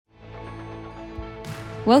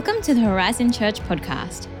Welcome to the Horizon Church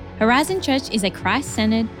podcast. Horizon Church is a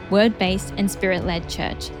Christ-centered, word-based and spirit-led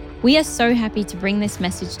church. We are so happy to bring this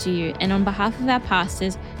message to you, and on behalf of our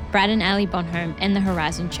pastors, Brad and Ali Bonholm and the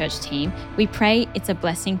Horizon Church team, we pray it's a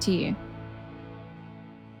blessing to you.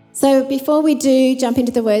 So before we do jump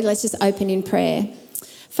into the word, let's just open in prayer.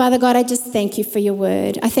 Father God, I just thank you for your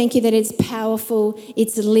word. I thank you that it's powerful,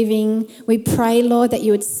 it's living. We pray, Lord, that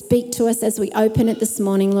you would speak to us as we open it this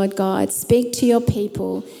morning, Lord God. Speak to your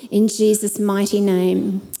people in Jesus' mighty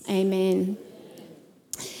name. Amen.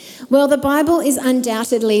 Well, the Bible is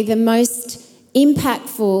undoubtedly the most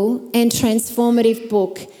impactful and transformative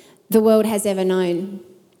book the world has ever known.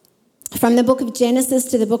 From the book of Genesis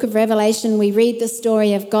to the book of Revelation, we read the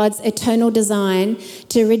story of God's eternal design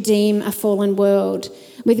to redeem a fallen world.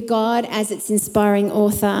 With God as its inspiring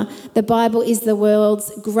author, the Bible is the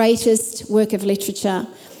world's greatest work of literature.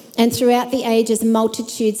 And throughout the ages,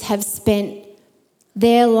 multitudes have spent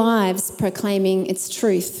their lives proclaiming its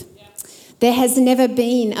truth. There has never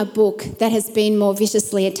been a book that has been more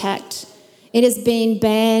viciously attacked. It has been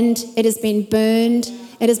banned, it has been burned,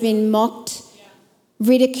 it has been mocked,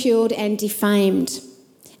 ridiculed and defamed.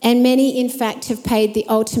 And many, in fact, have paid the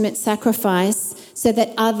ultimate sacrifice so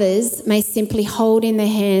that others may simply hold in their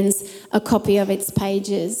hands a copy of its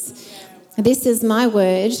pages. This is my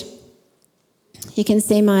word. You can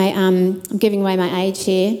see I'm giving away my age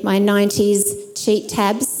here, my 90s cheat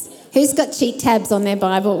tabs. Who's got cheat tabs on their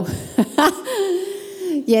Bible?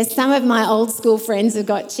 Yes, some of my old school friends have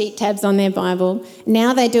got cheat tabs on their Bible.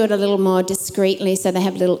 Now they do it a little more discreetly, so they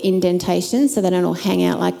have little indentations so they don't all hang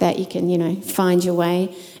out like that. You can, find your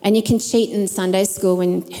way. And you can cheat in Sunday school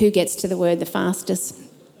when who gets to the word the fastest.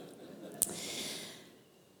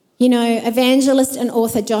 Evangelist and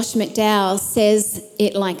author Josh McDowell says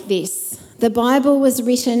it like this. The Bible was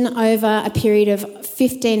written over a period of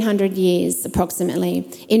 1,500 years, approximately,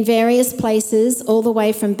 in various places, all the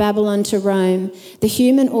way from Babylon to Rome. The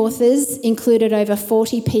human authors included over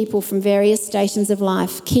 40 people from various stations of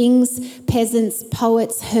life: kings, peasants,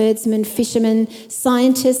 poets, herdsmen, fishermen,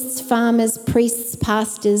 scientists, farmers, priests,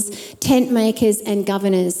 pastors, tent makers, and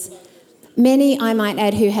governors. Many, I might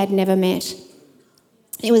add, who had never met.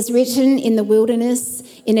 It was written in the wilderness,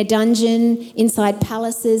 in a dungeon, inside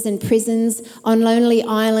palaces and prisons, on lonely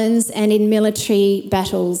islands and in military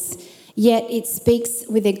battles. Yet it speaks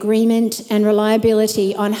with agreement and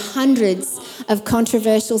reliability on hundreds of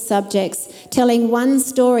controversial subjects, telling one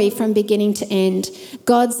story from beginning to end: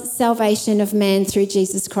 God's salvation of man through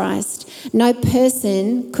Jesus Christ. No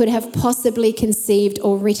person could have possibly conceived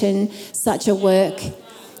or written such a work.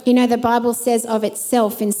 The Bible says of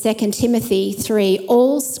itself in 2 Timothy 3,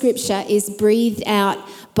 all scripture is breathed out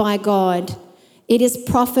by God. It is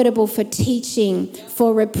profitable for teaching,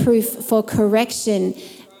 for reproof, for correction,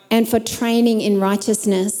 and for training in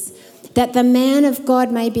righteousness, that the man of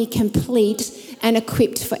God may be complete and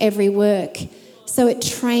equipped for every work. So it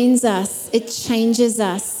trains us, it changes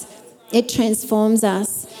us, it transforms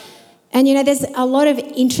us. And there's a lot of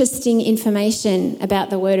interesting information about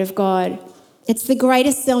the Word of God. It's the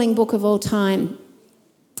greatest selling book of all time.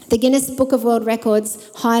 The Guinness Book of World Records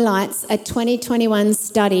highlights a 2021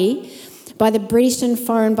 study by the British and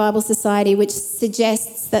Foreign Bible Society, which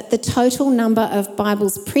suggests that the total number of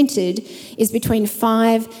Bibles printed is between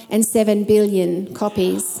 5 and 7 billion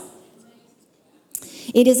copies.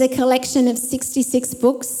 It is a collection of 66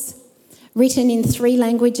 books written in 3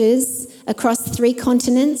 languages across 3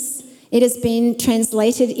 continents. It has been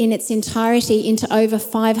translated in its entirety into over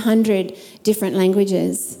 500 different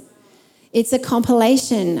languages. It's a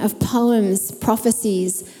compilation of poems,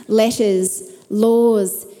 prophecies, letters,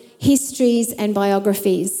 laws, histories, and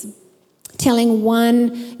biographies, telling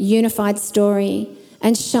one unified story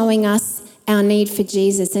and showing us our need for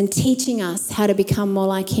Jesus and teaching us how to become more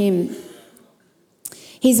like him.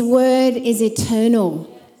 His word is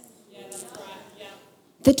eternal.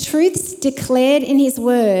 The truths declared in his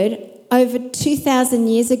word over 2,000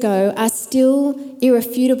 years ago are still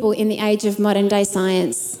irrefutable in the age of modern day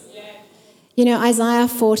science. Isaiah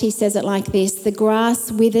 40 says it like this: the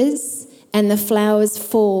grass withers and the flowers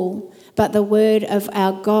fall, but the word of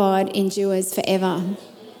our God endures forever.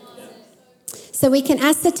 So we can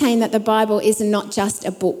ascertain that the Bible is not just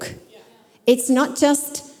a book. It's not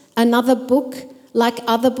just another book like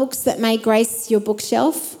other books that may grace your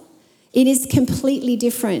bookshelf. It is completely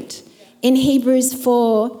different. In Hebrews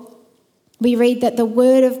 4, we read that the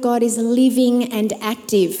Word of God is living and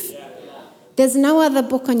active. There's no other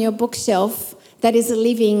book on your bookshelf that is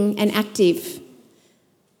living and active.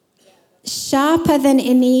 sharper than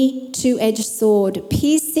any two-edged sword,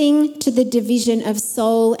 piercing to the division of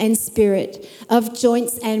soul and spirit, of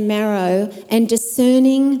joints and marrow, and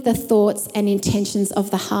discerning the thoughts and intentions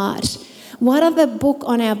of the heart. What other book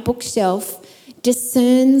on our bookshelf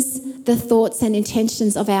discerns the thoughts and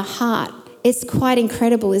intentions of our heart? It's quite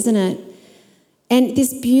incredible, isn't it? And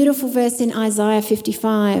this beautiful verse in Isaiah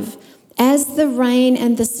 55, as the rain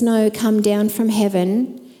and the snow come down from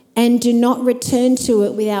heaven and do not return to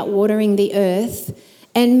it without watering the earth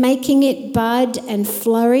and making it bud and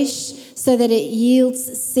flourish so that it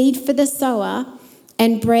yields seed for the sower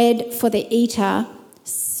and bread for the eater,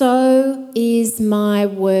 so is my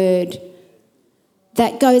word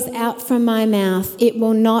that goes out from my mouth. It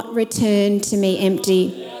will not return to me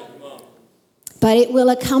empty, but it will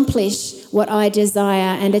accomplish what I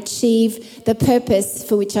desire and achieve the purpose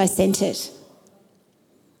for which I sent it.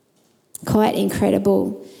 Quite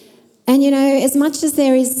incredible. And you know, as much as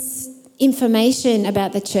there is information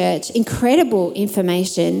about the church, incredible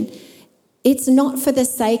information, it's not for the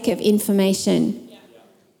sake of information.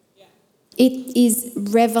 It is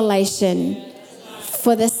revelation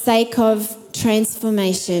for the sake of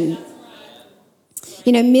transformation.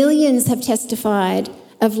 You know, millions have testified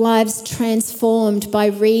of lives transformed by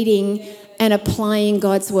reading and applying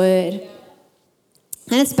God's word.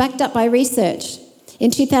 And it's backed up by research. In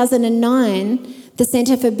 2009, the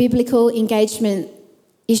Centre for Biblical Engagement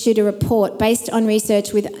issued a report based on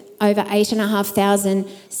research with over 8,500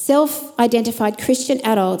 self-identified Christian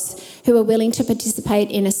adults who were willing to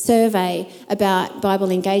participate in a survey about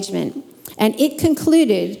Bible engagement. And it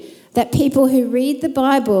concluded that people who read the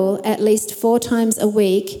Bible at least 4 times a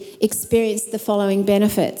week experience the following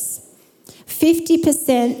benefits.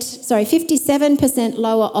 57%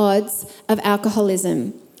 lower odds of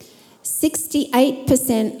alcoholism,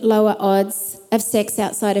 68% lower odds of sex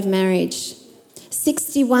outside of marriage,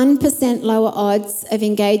 61% lower odds of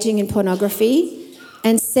engaging in pornography,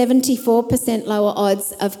 and 74% lower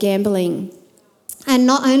odds of gambling. And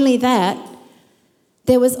not only that,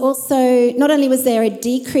 not only was there a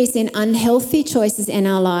decrease in unhealthy choices in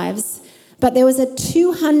our lives, but there was a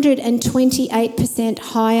 228%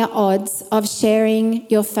 higher odds of sharing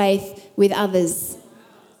your faith with others,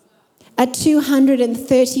 a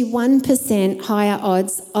 231% higher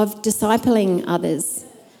odds of discipling others,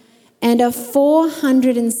 and a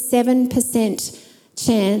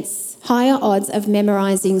 407% higher odds of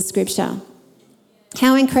memorising scripture.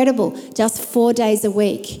 How incredible, just 4 days a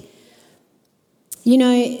week. You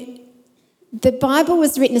know, the Bible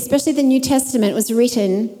was written, especially the New Testament, was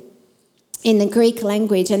written in the Greek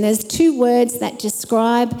language, and there's 2 words that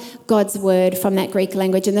describe God's word from that Greek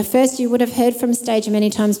language. And the first you would have heard from stage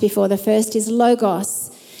many times before. The first is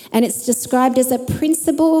logos, and it's described as a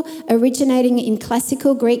principle originating in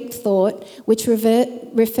classical Greek thought, which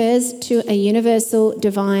refers to a universal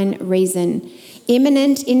divine reason,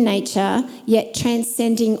 immanent in nature, yet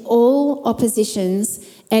transcending all oppositions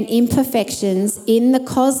and imperfections in the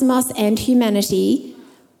cosmos and humanity,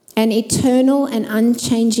 an eternal and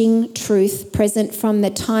unchanging truth present from the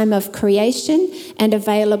time of creation and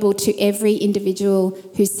available to every individual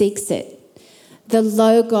who seeks it. The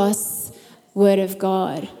Logos Word of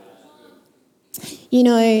God. You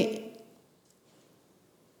know,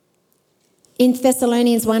 in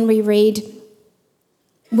Thessalonians 1 we read,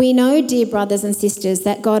 "We know, dear brothers and sisters,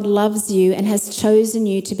 that God loves you and has chosen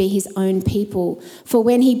you to be his own people. For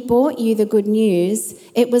when he brought you the good news,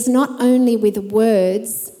 it was not only with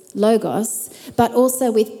words, logos, but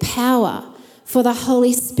also with power. For the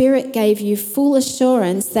Holy Spirit gave you full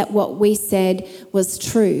assurance that what we said was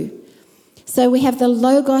true." So we have the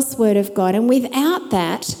Logos Word of God, and without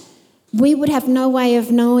that, we would have no way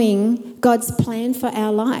of knowing God's plan for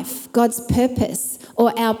our life, God's purpose,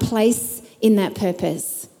 or our place in that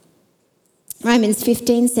purpose. Romans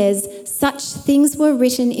 15 says, "Such things were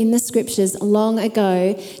written in the scriptures long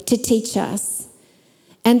ago to teach us."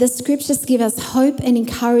 And the scriptures give us hope and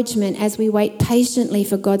encouragement as we wait patiently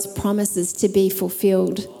for God's promises to be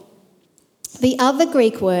fulfilled. The other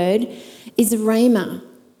Greek word is rhema.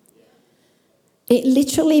 It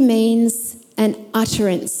literally means an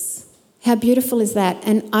utterance. How beautiful is that?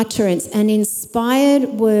 An utterance, an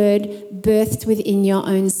inspired word birthed within your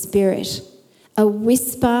own spirit. A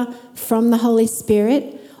whisper from the Holy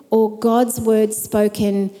Spirit, or God's word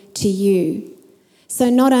spoken to you.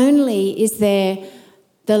 So not only is there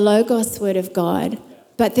the Logos Word of God,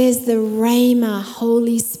 but there's the Rhema,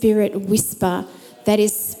 Holy Spirit whisper that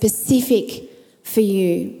is specific for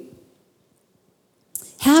you.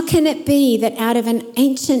 How can it be that out of an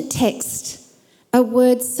ancient text, a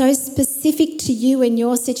word so specific to you and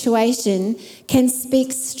your situation can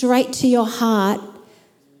speak straight to your heart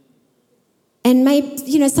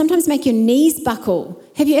and sometimes make your knees buckle.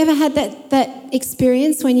 Have you ever had that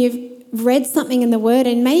experience when you've read something in the Word,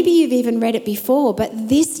 and maybe you've even read it before, but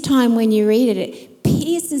this time when you read it, it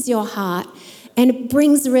pierces your heart and it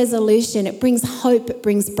brings resolution, it brings hope, it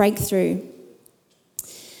brings breakthrough.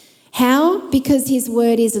 How? Because His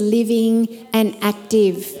Word is living and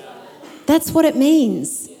active. That's what it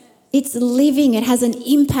means. It's living. It has an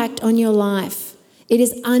impact on your life. It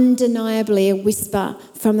is undeniably a whisper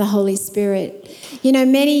from the Holy Spirit.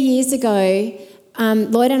 Many years ago,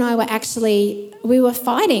 Lloyd and I were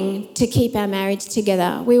fighting to keep our marriage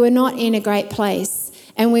together. We were not in a great place,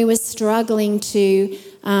 and we were struggling to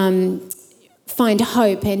find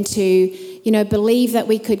hope and to, believe that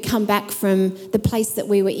we could come back from the place that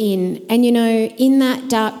we were in. And, in that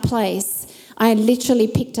dark place, I literally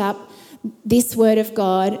picked up this Word of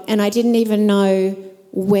God, and I didn't even know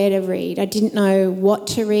where to read. I didn't know what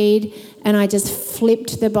to read, and I just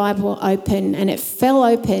flipped the Bible open, and it fell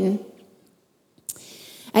open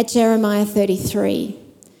at Jeremiah 33.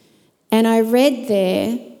 And I read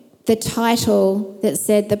there the title that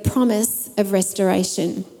said, "The Promise of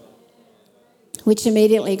Restoration," which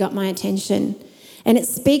immediately got my attention. And it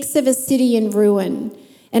speaks of a city in ruin.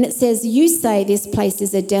 And it says, "You say this place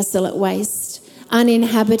is a desolate waste,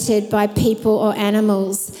 uninhabited by people or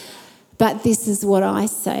animals. But this is what I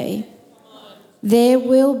say. There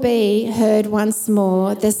will be heard once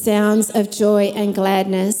more the sounds of joy and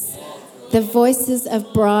gladness, the voices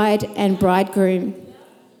of bride and bridegroom."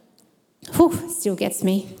 Whew, still gets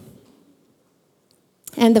me.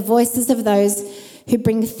 "And the voices of those who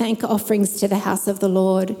bring thank offerings to the house of the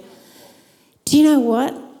Lord." Do you know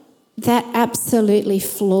what? That absolutely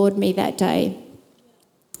floored me that day.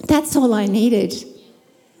 That's all I needed.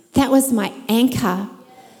 That was my anchor.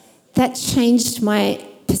 That changed my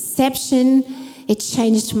perception. It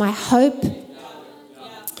changed my hope.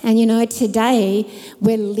 And today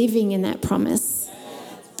we're living in that promise.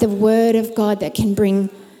 The Word of God that can bring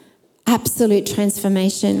absolute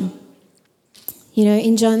transformation.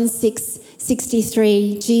 In John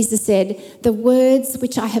 6:63, Jesus said, "The words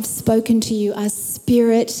which I have spoken to you are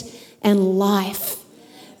spirit and life."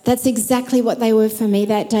 That's exactly what they were for me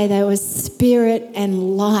that day. They were spirit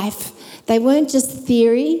and life. They weren't just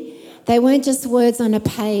theory. They weren't just words on a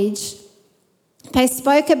page. They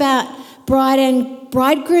spoke about bride and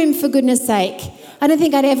bridegroom, for goodness sake. I don't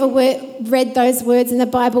think I'd ever read those words in the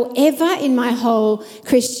Bible ever in my whole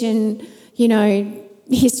Christian,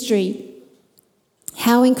 history.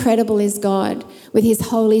 How incredible is God with His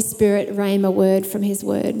Holy Spirit rhema word from His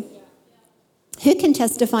Word. Who can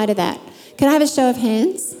testify to that? Can I have a show of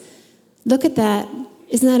hands? Look at that.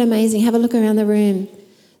 Isn't that amazing? Have a look around the room.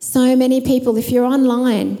 So many people. If you're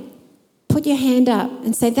online, put your hand up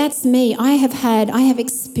and say, "That's me. I have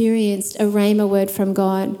experienced a rhema word from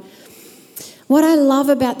God." What I love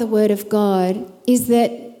about the Word of God is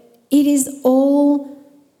that it is all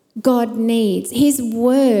God needs. His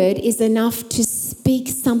Word is enough to speak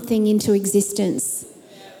something into existence.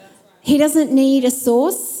 He doesn't need a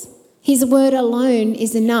source. His Word alone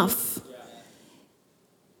is enough.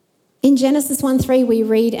 In Genesis 1:3 we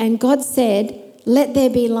read, "And God said, 'Let there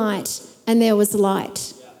be light,' and there was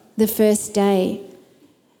light the first day."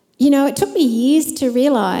 It took me years to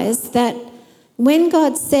realise that when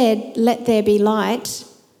God said, "Let there be light,"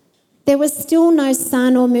 there was still no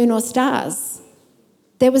sun or moon or stars.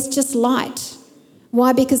 There was just light.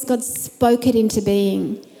 Why? Because God spoke it into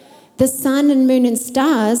being. The sun and moon and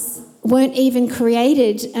stars weren't even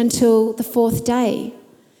created until the fourth day.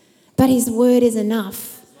 But His Word is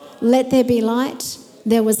enough. Let there be light,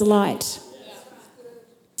 there was light.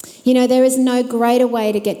 There is no greater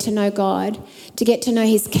way to get to know God, to get to know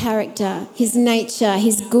His character, His nature,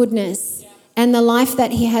 His goodness, and the life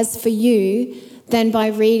that He has for you than by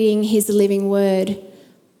reading His living Word.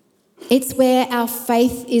 It's where our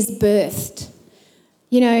faith is birthed.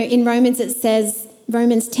 In Romans it says,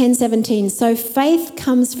 Romans 10:17, "So faith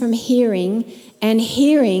comes from hearing, and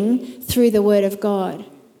hearing through the Word of God."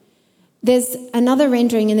 There's another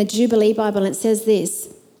rendering in the Jubilee Bible, and it says this,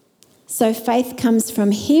 "So faith comes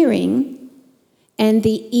from hearing, and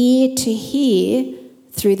the ear to hear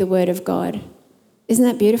through the Word of God." Isn't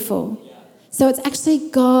that beautiful? So it's actually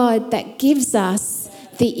God that gives us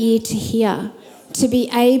the ear to hear, to be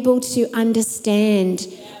able to understand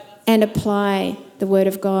and apply the Word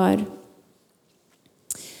of God.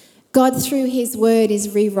 God, through His Word, is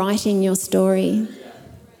rewriting your story.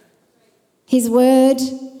 His Word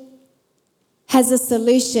has a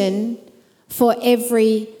solution for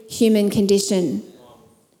every human condition.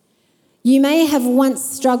 You may have once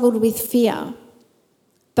struggled with fear,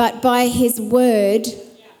 but by His Word,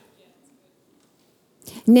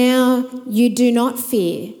 Now you do not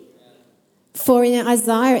fear. For in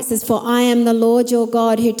Isaiah it says, for I am the Lord your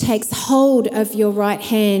God who takes hold of your right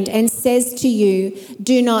hand and says to you,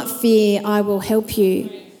 do not fear, I will help you.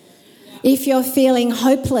 If you're feeling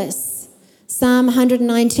hopeless, Psalm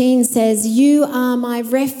 119 says, you are my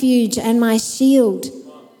refuge and my shield.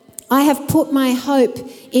 I have put my hope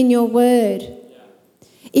in your word.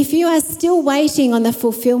 If you are still waiting on the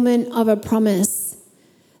fulfillment of a promise,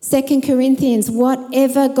 2 Corinthians,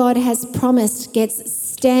 whatever God has promised gets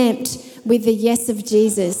stamped with the yes of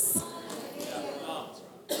Jesus.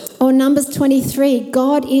 Or Numbers 23,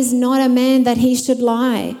 God is not a man that he should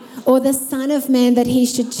lie, or the son of man that he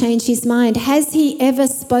should change his mind. Has he ever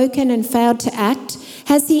spoken and failed to act?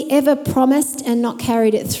 Has he ever promised and not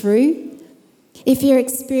carried it through? If you're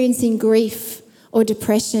experiencing grief or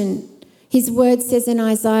depression, his word says in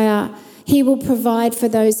Isaiah, he will provide for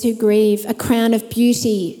those who grieve a crown of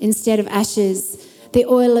beauty instead of ashes, the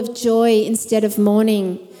oil of joy instead of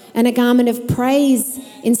mourning, and a garment of praise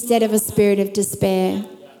instead of a spirit of despair.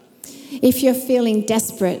 If you're feeling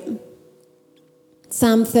desperate,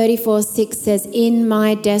 Psalm 34:6 says, in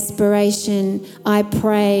my desperation I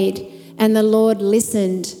prayed, and the Lord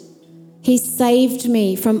listened. He saved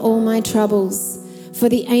me from all my troubles. For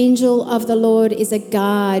the angel of the Lord is a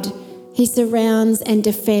guard. He surrounds and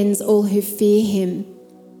defends all who fear him.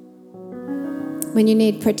 When you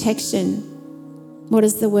need protection, what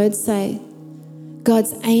does the word say?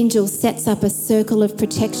 God's angel sets up a circle of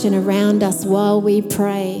protection around us while we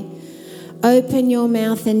pray. Open your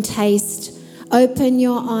mouth and taste. Open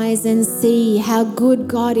your eyes and see how good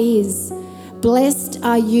God is. Blessed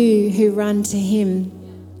are you who run to him.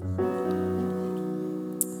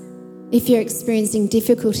 If you're experiencing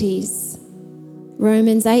difficulties,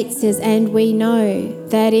 Romans 8 says, and we know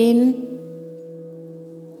that in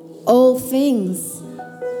all things,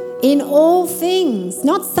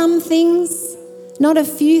 not some things, not a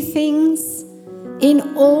few things,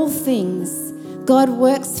 in all things, God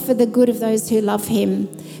works for the good of those who love him,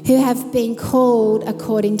 who have been called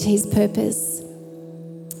according to his purpose.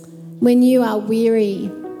 When you are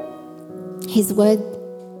weary, his word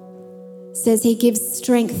says he gives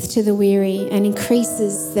strength to the weary and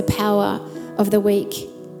increases the power of the weak.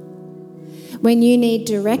 When you need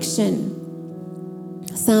direction,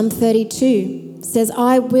 Psalm 32 says,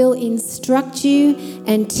 I will instruct you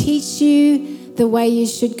and teach you the way you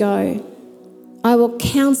should go. I will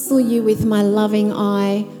counsel you with my loving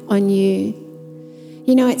eye on you.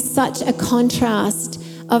 You know, it's such a contrast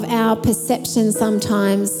of our perception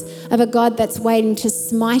sometimes of a God that's waiting to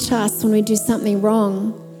smite us when we do something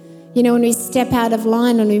wrong. You know, when we step out of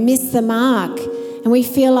line, when we miss the mark and we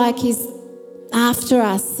feel like he's after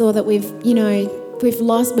us, or that we've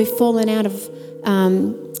fallen out of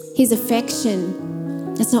his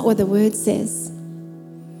affection. That's not what the word says.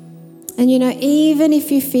 And you know, even if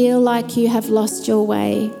you feel like you have lost your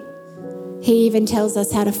way, he even tells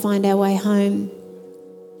us how to find our way home.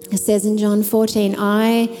 It says in John 14,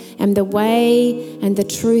 I am the way and the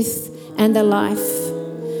truth and the life.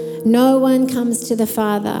 No one comes to the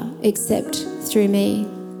Father except through me.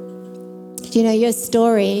 You know, your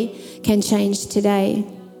story can change today.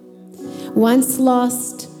 Once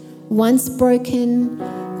lost, once broken,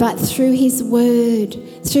 but through his word,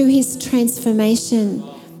 through his transformation,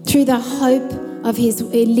 through the hope of his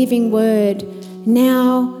living word,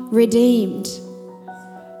 now redeemed.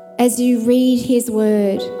 As you read his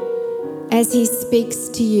word, as he speaks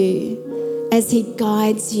to you, as he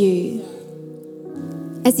guides you,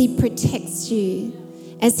 as he protects you,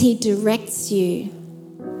 as he directs you.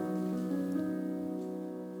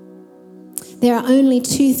 There are only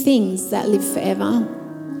two things that live forever.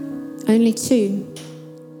 Only two.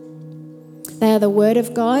 They are the word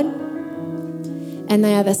of God and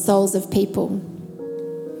they are the souls of people.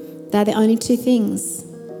 They're the only two things.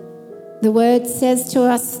 The word says to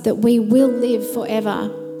us that we will live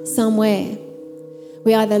forever somewhere.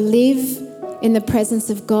 We either live in the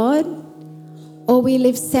presence of God or we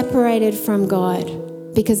live separated from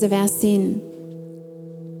God because of our sin.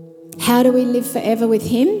 How do we live forever with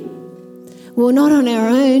him? Well, not on our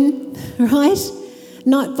own, right?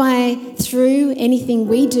 Not through anything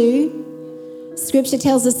we do. Scripture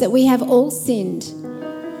tells us that we have all sinned.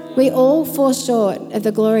 We all fall short of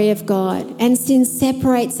the glory of God, and sin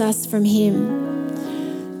separates us from him.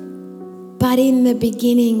 But in the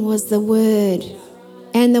beginning was the Word,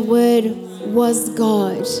 and the Word was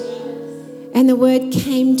God. And the Word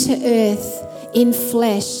came to earth in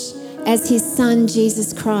flesh as his Son,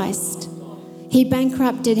 Jesus Christ. He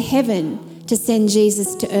bankrupted heaven to send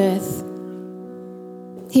Jesus to earth.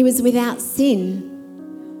 He was without sin.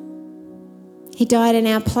 He died in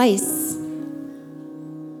our place.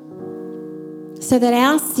 so that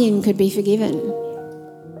our sin could be forgiven.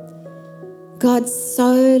 God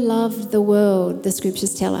so loved the world, the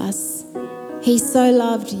scriptures tell us. He so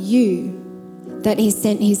loved you that he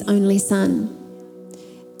sent his only son.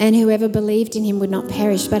 And whoever believed in him would not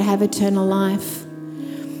perish but have eternal life.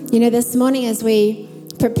 You know, this morning as we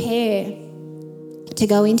prepare to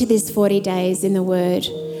go into this 40 days in the Word,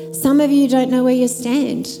 some of you don't know where you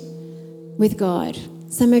stand with God.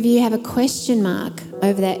 Some of you have a question mark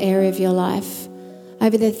over that area of your life,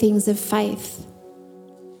 over the things of faith.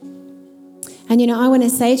 And, you know, I want to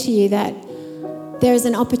say to you that there is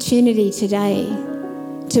an opportunity today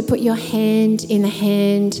to put your hand in the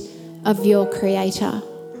hand of your Creator,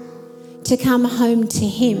 to come home to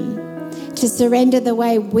him, to surrender the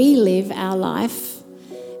way we live our life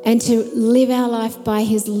and to live our life by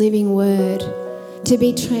his living word, to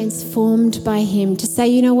be transformed by him, to say,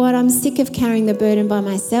 you know what, I'm sick of carrying the burden by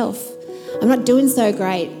myself. I'm not doing so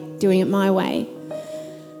great doing it my way.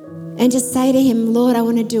 And just say to him, Lord, I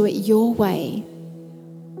want to do it your way.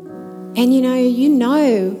 And you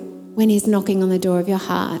know when he's knocking on the door of your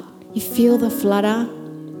heart. You feel the flutter.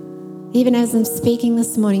 Even as I'm speaking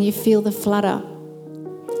this morning, you feel the flutter.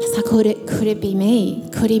 It's like, could it be me?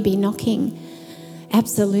 Could he be knocking?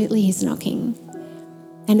 Absolutely, he's knocking.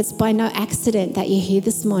 And it's by no accident that you're here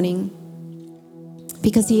this morning,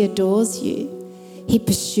 because he adores you. He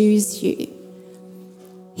pursues you.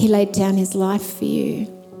 He laid down his life for you.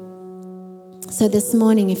 So this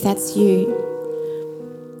morning, if that's you,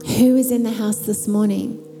 who is in the house this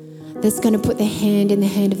morning that's going to put their hand in the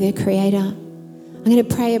hand of their Creator? I'm going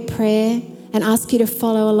to pray a prayer and ask you to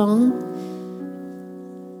follow along.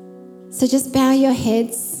 So just bow your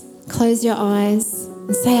heads, close your eyes,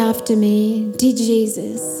 and say after me, Dear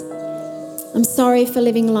Jesus, I'm sorry for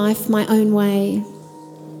living life my own way.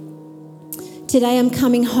 Today I'm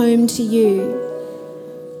coming home to you.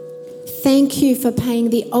 Thank you for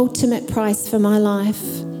paying the ultimate price for my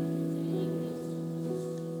life,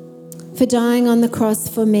 for dying on the cross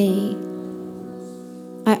for me.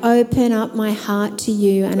 I open up my heart to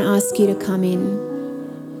you and ask you to come in.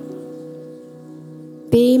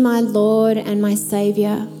 Be my Lord and my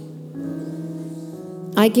Saviour.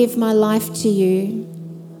 I give my life to you.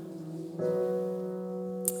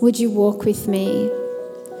 Would you walk with me,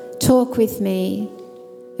 talk with me,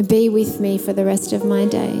 and be with me for the rest of my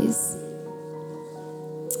days?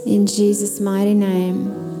 In Jesus' mighty name,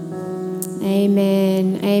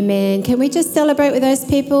 amen, amen. Can we just celebrate with those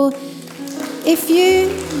people? Can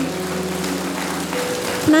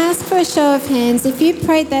I ask for a show of hands? If you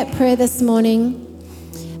prayed that prayer this morning,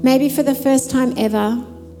 maybe for the first time ever,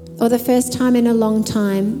 or the first time in a long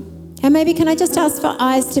time, and maybe can I just ask for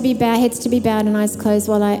eyes to be bowed, heads to be bowed and eyes closed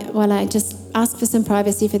while I just ask for some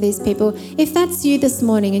privacy for these people. If that's you this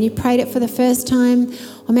morning and you prayed it for the first time,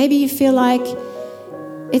 or maybe you feel like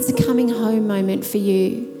it's a coming home moment for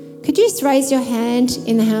you, could you just raise your hand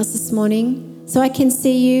in the house this morning so I can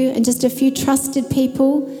see you and just a few trusted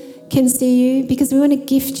people can see you, because we want to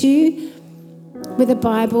gift you with a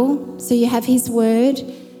Bible so you have his word,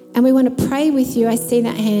 and we want to pray with you. I see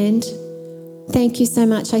that hand. Thank you so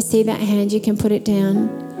much. I see that hand. You can put it down.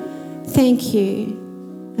 Thank you.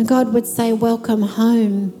 And God would say, welcome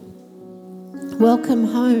home. Welcome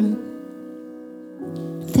home.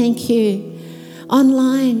 Thank you.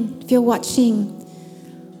 Online, if you're watching,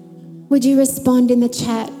 would you respond in the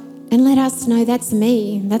chat and let us know that's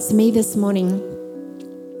me. That's me this morning.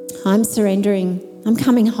 I'm surrendering. I'm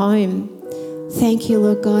coming home. Thank you,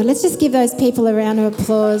 Lord God. Let's just give those people a round of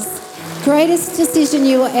applause. Greatest decision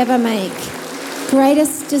you will ever make.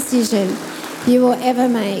 Greatest decision you will ever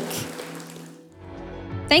make.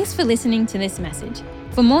 Thanks for listening to this message.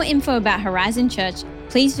 For more info about Horizon Church,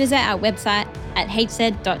 please visit our website at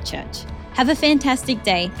hz.church. Have a fantastic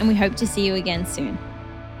day, and we hope to see you again soon.